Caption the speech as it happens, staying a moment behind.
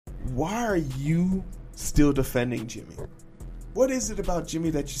why are you still defending Jimmy? What is it about Jimmy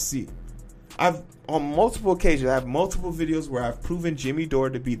that you see? I've on multiple occasions, I have multiple videos where I've proven Jimmy Dore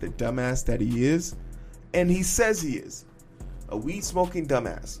to be the dumbass that he is, and he says he is. A weed smoking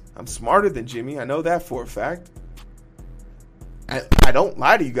dumbass. I'm smarter than Jimmy. I know that for a fact. I don't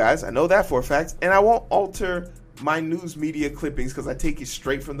lie to you guys. I know that for a fact. And I won't alter my news media clippings because I take it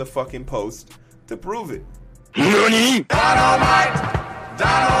straight from the fucking Post to prove it. NANI? Dynamite!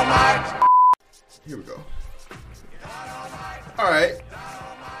 Dynamite! Here we go. Alright.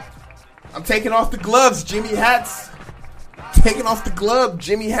 I'm taking off the gloves, Jimmy hats. Taking off the glove,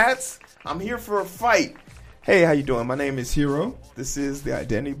 Jimmy hats. I'm here for a fight. Hey, how you doing? My name is Hero. This is the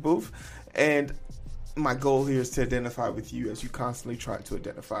Identity Booth. And my goal here is to identify with you as you constantly try to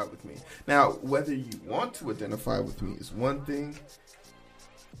identify with me. Now, whether you want to identify with me is one thing,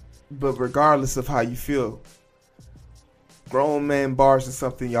 but regardless of how you feel, grown man bars is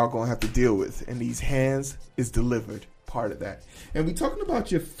something y'all gonna have to deal with, and these hands is delivered part of that. And we talking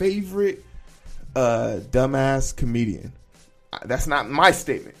about your favorite dumbass comedian. That's not my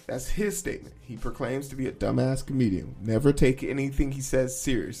statement. That's his statement. He proclaims to be a dumbass comedian. Never take anything he says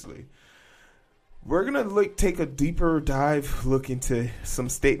seriously. We're going to take a deeper dive look into some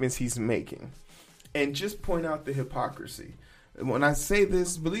statements he's making and just point out the hypocrisy. When I say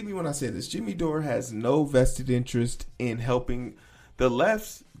this, believe me when I say this, Jimmy Dore has no vested interest in helping the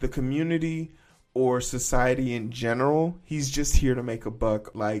left, the community, or society in general. He's just here to make a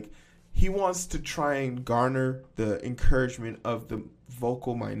buck. Like, he wants to try and garner the encouragement of the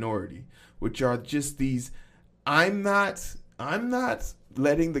vocal minority, which are just these, I'm not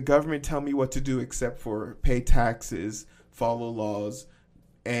letting the government tell me what to do except for pay taxes, follow laws,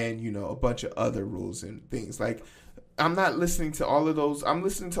 and, you know, a bunch of other rules and things. Like, I'm not listening to all of those. I'm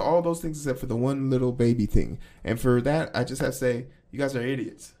listening to all those things except for the one little baby thing. And for that, I just have to say, you guys are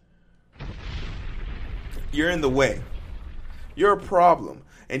idiots. You're in the way. You're a problem.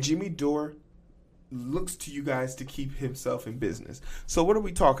 And Jimmy Dore looks to you guys to keep himself in business. So what are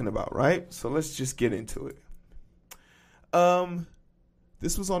we talking about, right? So let's just get into it.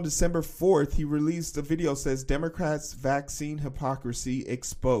 This was on December 4th. He released a video that says Democrats' vaccine hypocrisy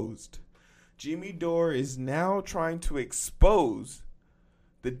exposed. Jimmy Dore is now trying to expose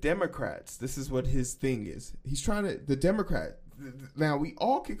the Democrats. This is what his thing is. He's trying to, the Democrat. Now, we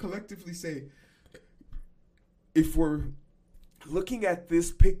all can collectively say, if we're looking at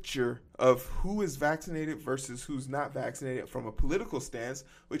this picture of who is vaccinated versus who's not vaccinated from a political stance,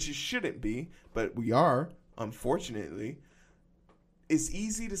 which it shouldn't be, but we are, unfortunately, it's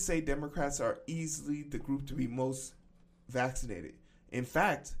easy to say Democrats are easily the group to be most vaccinated. In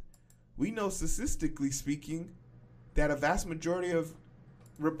fact, we know statistically speaking that a vast majority of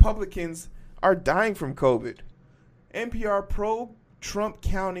Republicans are dying from COVID. NPR pro-Trump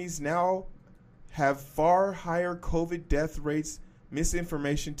counties now have far higher COVID death rates,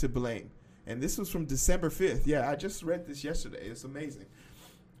 misinformation to blame. And this was from December 5th. Yeah, I just read this yesterday. It's amazing.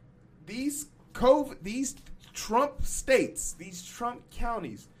 These Trump states, these Trump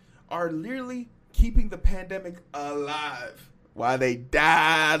counties are literally keeping the pandemic alive while they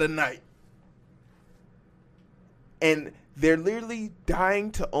die tonight. And they're literally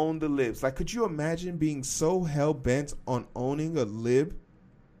dying to own the libs. Like, could you imagine being so hell-bent on owning a lib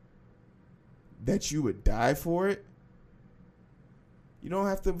that you would die for it? You don't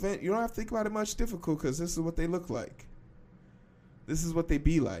have to think about it much difficult, because this is what they look like. This is what they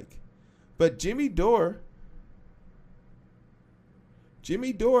be like. But Jimmy Dore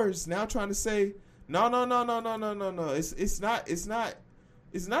is now trying to say, no. It's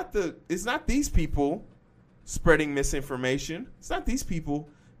not these people spreading misinformation. It's not these people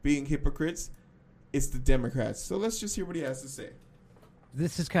being hypocrites. It's the Democrats. So let's just hear what he has to say.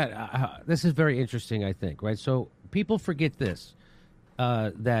 This is this is very interesting, I think, right? So people forget this,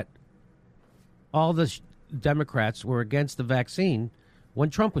 that all the Democrats were against the vaccine when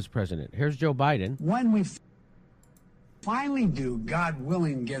Trump was president. Here's Joe Biden. When we finally do, God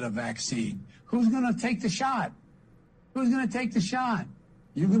willing, get a vaccine, who's going to take the shot? Who's going to take the shot?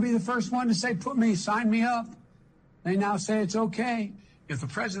 You can be the first one to say, sign me up. They now say it's okay. If the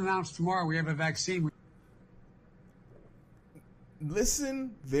president announced tomorrow we have a vaccine.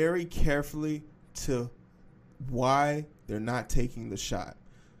 Listen very carefully to why they're not taking the shot.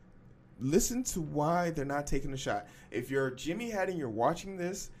 Listen to why they're not taking the shot. If you're Jimmy Hatton, you're watching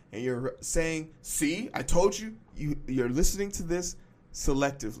this and you're saying, see, I told you, you're listening to this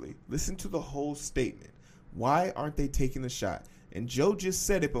selectively. Listen to the whole statement. Why aren't they taking the shot? And Joe just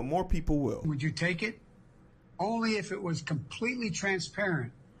said it, but more people will. Would you take it? Only if it was completely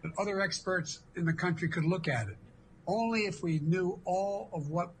transparent that other experts in the country could look at it. only if we knew all of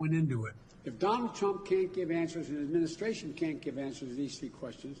what went into it. If Donald Trump can't give answers and the administration can't give answers to these three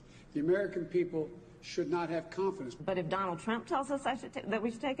questions, the American people should not have confidence. But if Donald Trump tells us that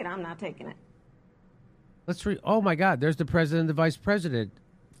we should take it, I'm not taking it. Let's read. Oh my God! There's the president and the vice president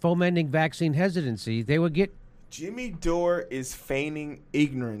fomenting vaccine hesitancy. They would get. Jimmy Dore is feigning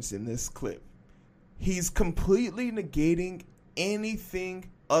ignorance in this clip. He's completely negating anything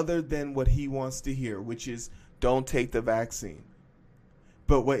other than what he wants to hear, which is don't take the vaccine.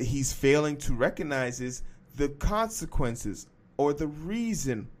 But what he's failing to recognize is the consequences or the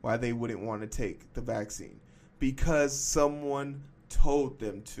reason why they wouldn't want to take the vaccine. Because someone told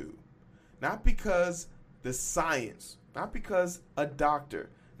them to. Not because the science, not because a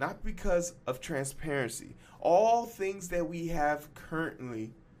doctor, not because of transparency. All things that we have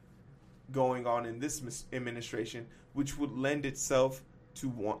currently going on in this administration, which would lend itself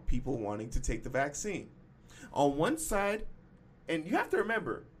to people wanting to take the vaccine. On one side, and you have to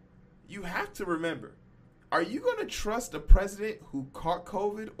remember, are you going to trust a president who caught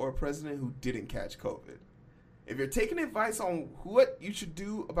COVID or a president who didn't catch COVID? If you're taking advice on what you should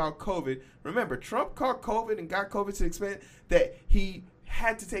do about COVID, remember, Trump caught COVID and got COVID to the extent that he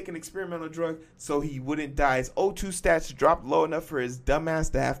had to take an experimental drug so he wouldn't die. His O2 stats dropped low enough for his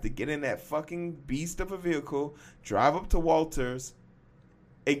dumbass to have to get in that fucking beast of a vehicle, drive up to Walters,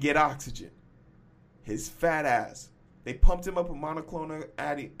 and get oxygen. His fat ass. They pumped him up with monoclonal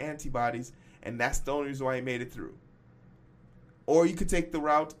antibodies, and that's the only reason why he made it through. Or you could take the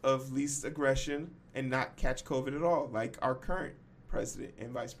route of least aggression and not catch COVID at all, like our current president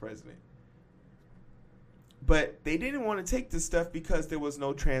and vice president. But they didn't want to take this stuff because there was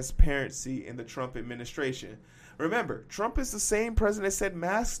no transparency in the Trump administration. Remember, Trump is the same president that said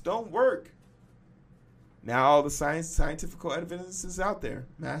masks don't work. Now all the scientific evidence is out there.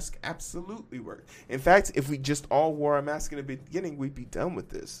 Masks absolutely work. In fact, if we just all wore a mask in the beginning, we'd be done with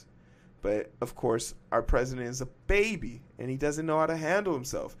this. But, of course, our president is a baby, and he doesn't know how to handle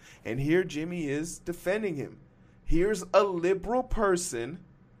himself. And here Jimmy is defending him. Here's a liberal person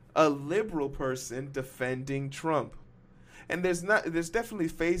defending Trump. And there's definitely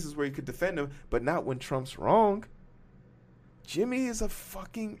phases where you could defend him, but not when Trump's wrong. Jimmy is a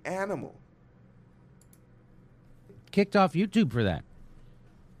fucking animal. Kicked off YouTube for that.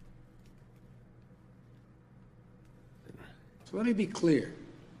 So let me be clear.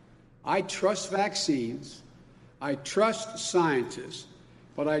 I trust vaccines. I trust scientists,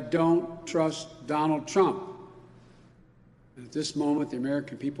 but I don't trust Donald Trump. And at this moment, the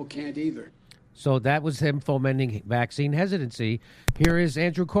American people can't either. So that was him fomenting vaccine hesitancy. Here is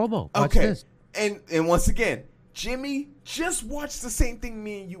Andrew Cuomo. Watch Okay. this. And once again, Jimmy just watched the same thing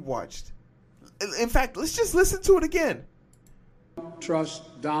me and you watched. In fact, let's just listen to it again.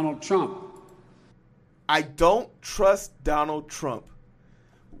 Trust Donald Trump. I don't trust Donald Trump.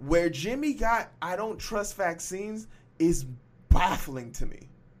 Where Jimmy got I don't trust vaccines is baffling to me.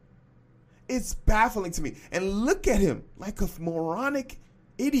 It's baffling to me. And look at him like a moronic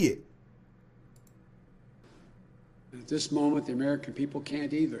idiot. At this moment, the American people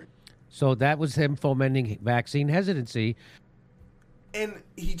can't either. So that was him fomenting vaccine hesitancy. And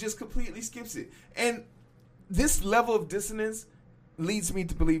he just completely skips it. And this level of dissonance leads me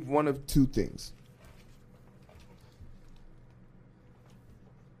to believe one of two things.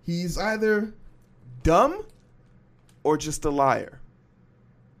 He's either dumb or just a liar.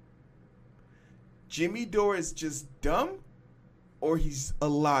 Jimmy Dore is just dumb or he's a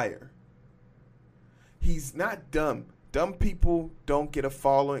liar. He's not dumb. Dumb people don't get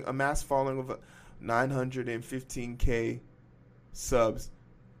a mass following of 915K subs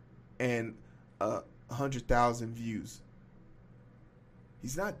and 100,000 views.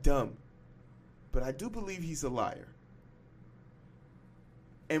 He's not dumb, but I do believe he's a liar.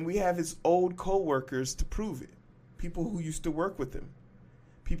 And we have his old co-workers to prove it. People who used to work with him.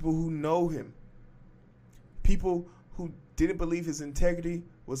 People who know him. People who didn't believe his integrity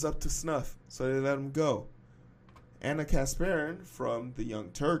was up to snuff, so they let him go. Anna Kasparin from the Young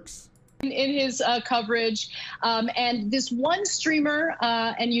Turks. In his coverage, and this one streamer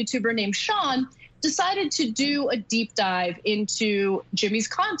and YouTuber named Sean decided to do a deep dive into Jimmy's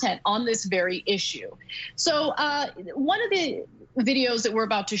content on this very issue. So one of the videos that we're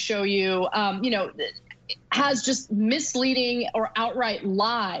about to show you, has just misleading or outright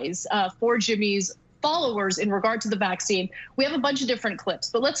lies for Jimmy's followers in regard to the vaccine. We have a bunch of different clips,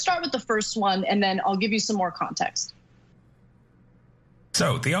 but let's start with the first one, and then I'll give you some more context.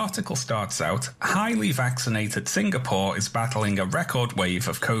 So, the article starts out, highly vaccinated Singapore is battling a record wave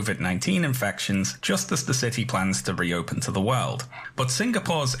of COVID-19 infections just as the city plans to reopen to the world. But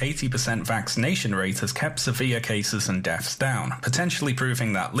Singapore's 80% vaccination rate has kept severe cases and deaths down, potentially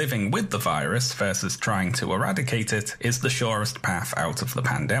proving that living with the virus versus trying to eradicate it is the surest path out of the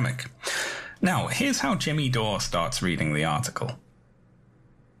pandemic. Now, here's how Jimmy Dore starts reading the article.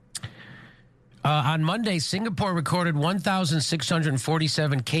 On Monday, Singapore recorded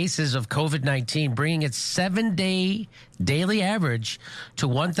 1,647 cases of COVID-19, bringing its 7-day daily average to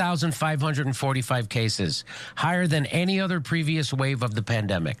 1,545 cases, higher than any other previous wave of the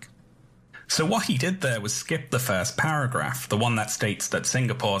pandemic. So what he did there was skip the first paragraph, the one that states that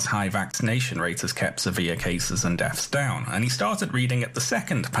Singapore's high vaccination rate has kept severe cases and deaths down, and he started reading at the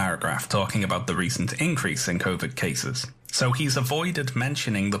second paragraph talking about the recent increase in COVID cases. So he's avoided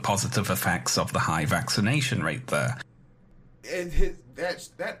mentioning the positive effects of the high vaccination rate there. And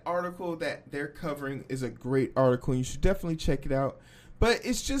that article that they're covering is a great article, and you should definitely check it out. But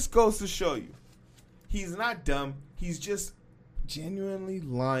it just goes to show you, he's not dumb. He's just genuinely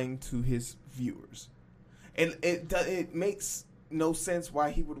lying to his viewers. And it makes no sense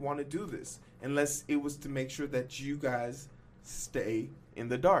why he would want to do this unless it was to make sure that you guys stay in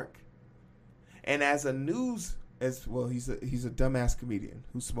the dark. And as a news... as well, he's a dumbass comedian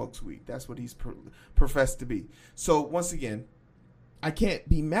who smokes weed. That's what he's professed to be. So once again, I can't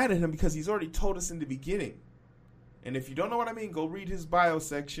be mad at him because he's already told us in the beginning. And if you don't know what I mean, go read his bio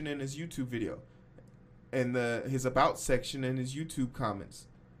section in his YouTube video, and his about section in his YouTube comments,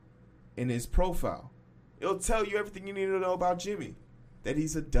 in his profile. It'll tell you everything you need to know about Jimmy, that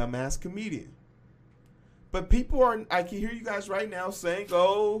he's a dumbass comedian. But people I can hear you guys right now saying,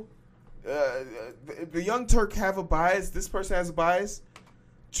 "Oh, the Young Turk have a bias. This person has a bias.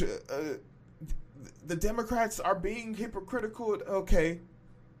 The Democrats are being hypocritical." Okay.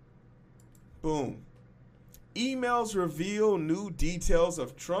 Boom. Emails reveal new details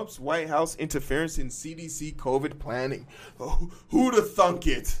of Trump's White House interference in CDC COVID planning. Oh, who'da thunk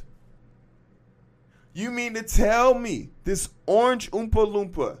it? You mean to tell me this orange Oompa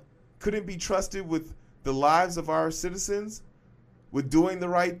Loompa couldn't be trusted with the lives of our citizens, with doing the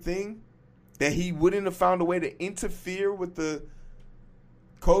right thing? That he wouldn't have found a way to interfere with the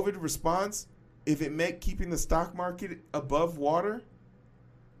COVID response if it meant keeping the stock market above water?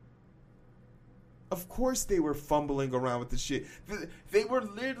 Of course they were fumbling around with the shit. They were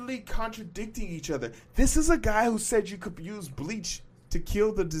literally contradicting each other. This is a guy who said you could use bleach to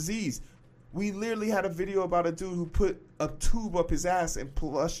kill the disease. We literally had a video about a dude who put a tube up his ass and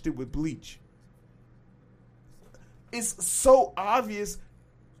flushed it with bleach. It's so obvious.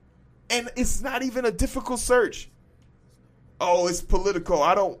 And it's not even a difficult search. Oh, it's political.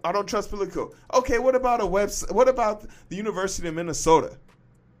 I don't trust political. Okay, what about a website? What about the University of Minnesota?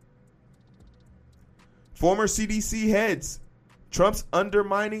 Former CDC heads. Trump's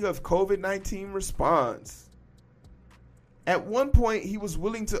undermining of COVID-19 response. At one point, he was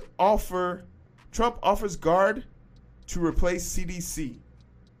willing to Trump offers guard to replace CDC.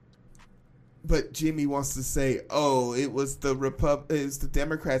 But Jimmy wants to say, "Oh, it was it's the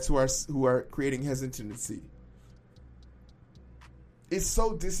Democrats who are creating hesitancy." It's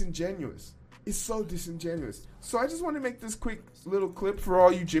so disingenuous. It's so disingenuous. So I just want to make this quick little clip for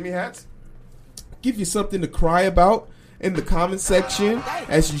all you Jimmy hats. Give you something to cry about in the comment section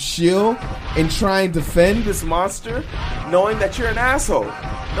as you shill and try and defend this monster, knowing that you're an asshole.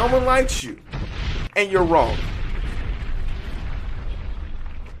 No one likes you, and you're wrong.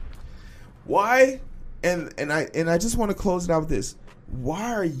 Why? And I just want to close it out with this.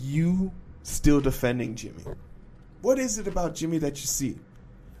 Why are you still defending Jimmy? What is it about Jimmy that you see?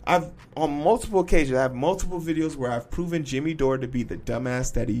 On multiple occasions, I have multiple videos where I've proven Jimmy Dore to be the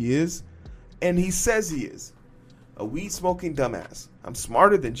dumbass that he is, and he says he is. A weed-smoking dumbass. I'm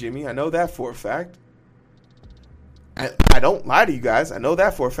smarter than Jimmy. I know that for a fact. I don't lie to you guys. I know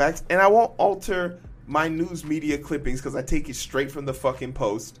that for a fact. And I won't alter my news media clippings because I take it straight from the fucking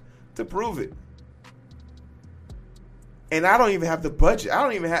Post to prove it. And I don't even have the budget. I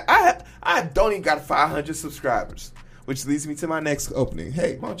don't even got 500 subscribers. Which leads me to my next opening.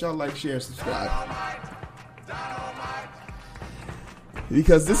 Hey, why don't y'all like, share, and subscribe?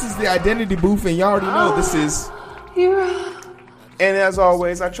 Because this is the Identity Booth, and y'all already know this is. And as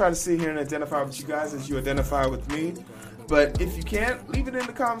always, I try to sit here and identify with you guys as you identify with me. But if you can't, leave it in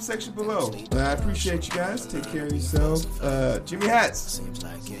the comment section below. I appreciate you guys. Take care of yourself. Jimmy Hats.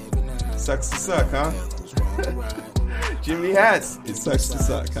 Sucks to suck, huh? Jimmy Hats. It sucks to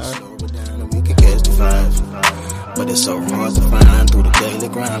suck, huh? We can catch the flies, but it's so hard to find through the daily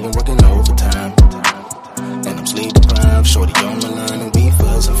grind. We're working overtime, and I'm sleep deprived, shorty on my line and we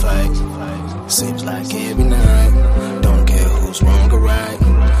fuss and fight. Seems like every night, don't care who's wrong or right.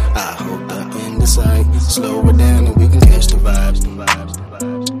 I hope the end is sight, slow it down.